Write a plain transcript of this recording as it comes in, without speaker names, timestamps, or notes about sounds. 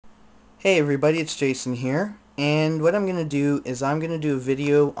Hey everybody, it's Jason here, and what I'm going to do is I'm going to do a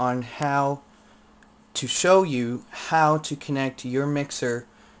video on how to show you how to connect your mixer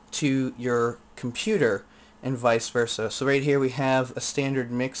to your computer and vice versa. So right here we have a standard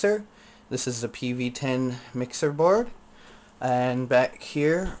mixer. This is the PV10 mixer board, and back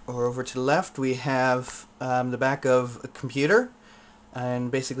here or over to the left we have the back of a computer, and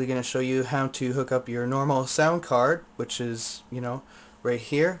basically going to show you how to hook up your normal sound card, which is right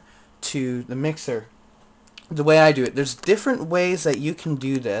here, to the mixer. The way I do it, there's different ways that you can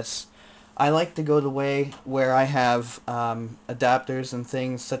do this. I like to go the way where I have adapters and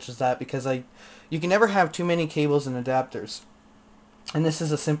things such as that, because you can never have too many cables and adapters, and this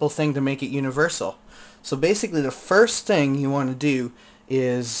is a simple thing to make it universal. So basically the first thing you want to do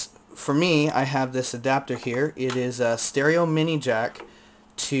is, for me, I have this adapter here. It is a stereo mini jack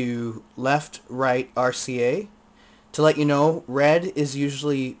to left right RCA. To let you know, red is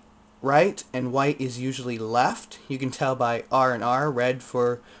usually right and white is usually left. You can tell by R and R, red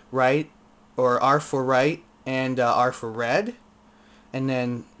for right, or R for right, and R for red, and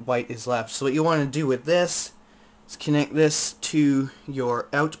then white is left. So what you want to do with this is connect this to your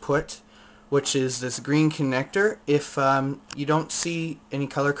output, which is this green connector. If you don't see any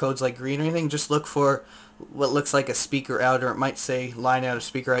color codes like green or anything, just look for what looks like a speaker out, or it might say line out or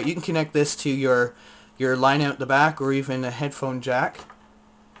speaker out. You can connect this to your line out the back, or even a headphone jack.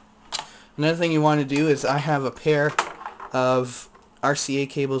 Another thing you want to do is, I have a pair of RCA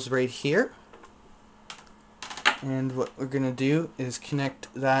cables right here, and what we're going to do is connect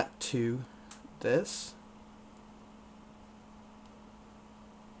that to this.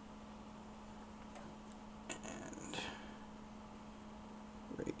 And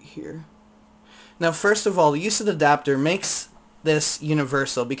right here. Now first of all, the use of the adapter makes this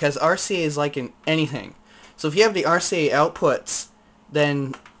universal, because RCA is like in anything. So if you have the RCA outputs,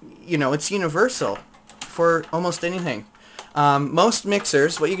 then it's universal for almost anything. Most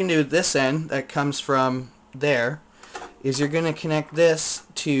mixers, what you can do at this end that comes from there is you're going to connect this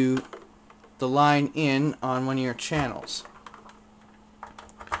to the line in on one of your channels.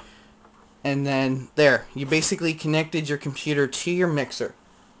 And then there, you basically connected your computer to your mixer.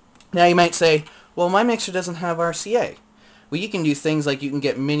 Now you might say, well, my mixer doesn't have RCA. Well, you can do things like you can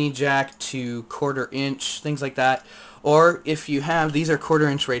get mini jack to 1/4 inch, things like that. Or if you have, these are 1/4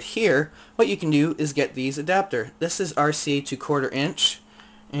 inch right here, what you can do is get these adapter. This is RCA to 1/4 inch,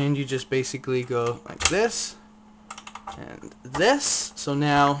 and you just basically go like this and this. So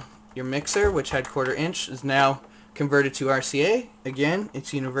now your mixer, which had 1/4 inch, is now converted to RCA. Again,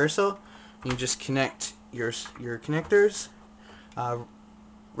 it's universal. You just connect your connectors,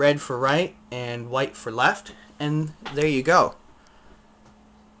 red for right and white for left, and there you go.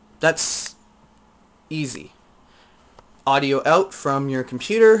 That's easy. Audio out from your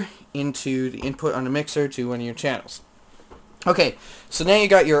computer into the input on the mixer to one of your channels. Okay, so now you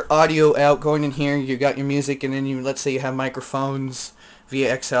got your audio out going in here, you got your music, and then let's say you have microphones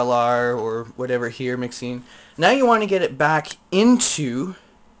via XLR or whatever here mixing. Now you want to get it back into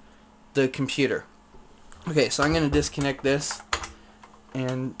the computer. Okay, so I'm going to disconnect this,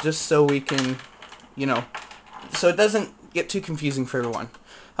 and just so we can, so it doesn't get too confusing for everyone.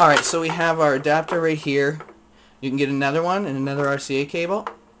 Alright, so we have our adapter right here. You can get another one and another RCA cable.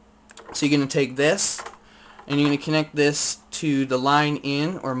 So you're going to take this, and you're going to connect this to the line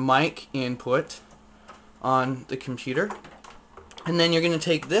in or mic input on the computer. And then you're going to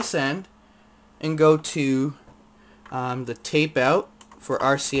take this end and go to the tape out for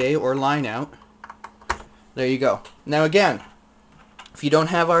RCA or line out. There you go. Now again, if you don't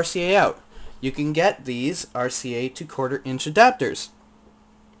have RCA out, you can get these RCA to 1/4 inch adapters.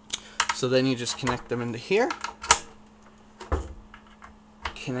 So then you just connect them into here.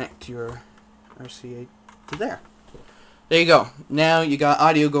 Connect your RCA to there. There you go. Now you got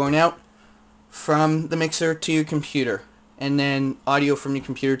audio going out from the mixer to your computer, and then audio from your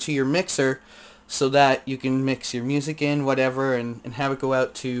computer to your mixer, so that you can mix your music in, whatever, and have it go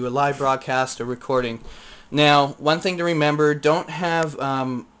out to a live broadcast or recording. Now, one thing to remember, don't have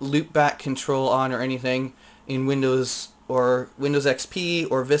loopback control on or anything in Windows or Windows XP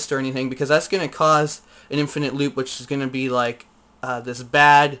or Vista or anything, because that's going to cause an infinite loop, which is going to be like this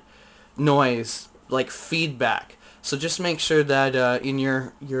bad noise, like feedback. So just make sure that in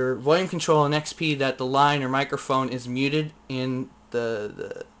your volume control in XP, that the line or microphone is muted in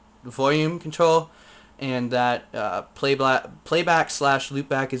the volume control, and that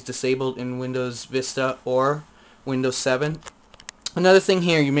playback/loopback is disabled in Windows Vista or Windows 7. Another thing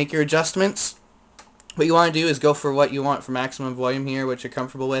here, you make your adjustments. What you want to do is go for what you want for maximum volume here, which you're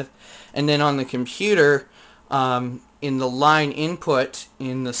comfortable with, and then on the computer, in the line input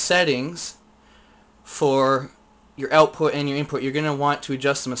in the settings for your output and your input, you're going to want to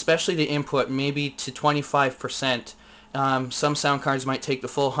adjust them, especially the input, maybe to 25%. Some sound cards might take the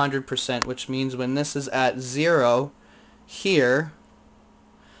full 100%, which means when this is at 0 here,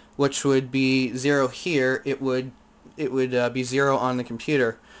 which would be 0 here, it would be 0 on the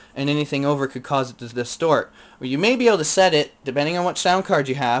computer, and anything over could cause it to distort. Or you may be able to set it, depending on what sound card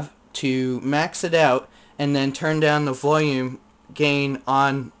you have, to max it out and then turn down the volume gain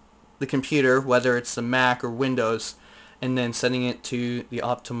on the computer, whether it's the Mac or Windows, and then setting it to the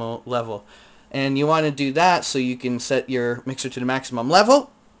optimal level. And you want to do that so you can set your mixer to the maximum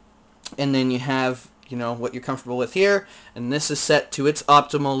level, and then you have, you know, what you're comfortable with here, and this is set to its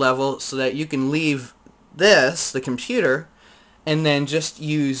optimal level so that you can leave this, the computer, and then just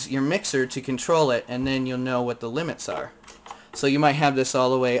use your mixer to control it, and then you'll know what the limits are. So you might have this all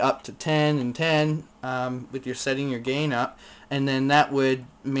the way up to 10 and 10 with your setting your gain up, and then that would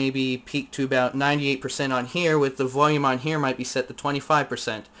maybe peak to about 98% on here, with the volume on here might be set to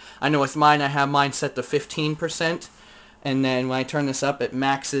 25%. I know with mine, I have mine set to 15%, and then when I turn this up, it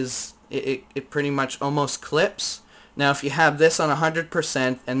maxes, it pretty much almost clips. Now if you have this on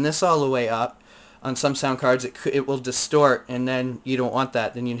 100% and this all the way up, on some sound cards it will distort, and then you don't want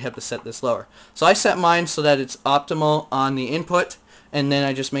that. Then you'd have to set this lower. So I set mine so that it's optimal on the input, and then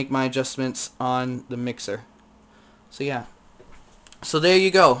I just make my adjustments on the mixer. So yeah. So there you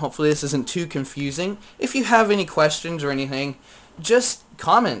go. Hopefully this isn't too confusing. If you have any questions or anything, just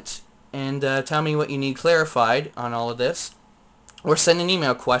comment and tell me what you need clarified on all of this, or send an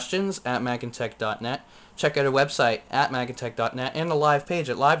email, questions@magintech.net. Check out our website at magintech.net and the live page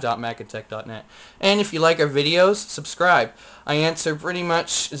at live.magintech.net. And if you like our videos, subscribe. I answer pretty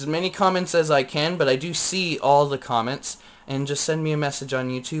much as many comments as I can, but I do see all the comments. And just send me a message on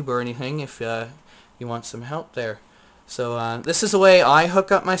YouTube or anything if you want some help there. So this is the way I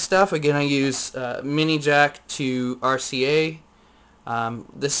hook up my stuff. Again, I use mini jack to RCA.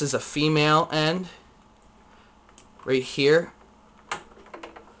 This is a female end right here.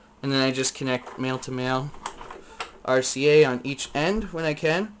 And then I just connect male to male RCA on each end when I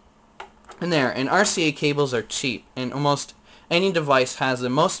can. And there. And RCA cables are cheap, and almost any device has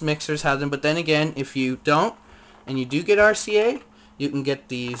them. Most mixers have them, but then again, if you don't and you do get RCA, you can get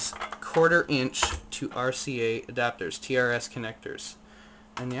these 1/4 inch to RCA adapters, TRS connectors.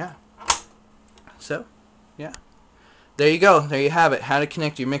 And yeah. So, yeah. There you go. There you have it. How to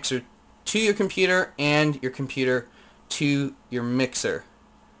connect your mixer to your computer and your computer to your mixer.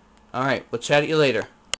 Alright, we'll chat at you later.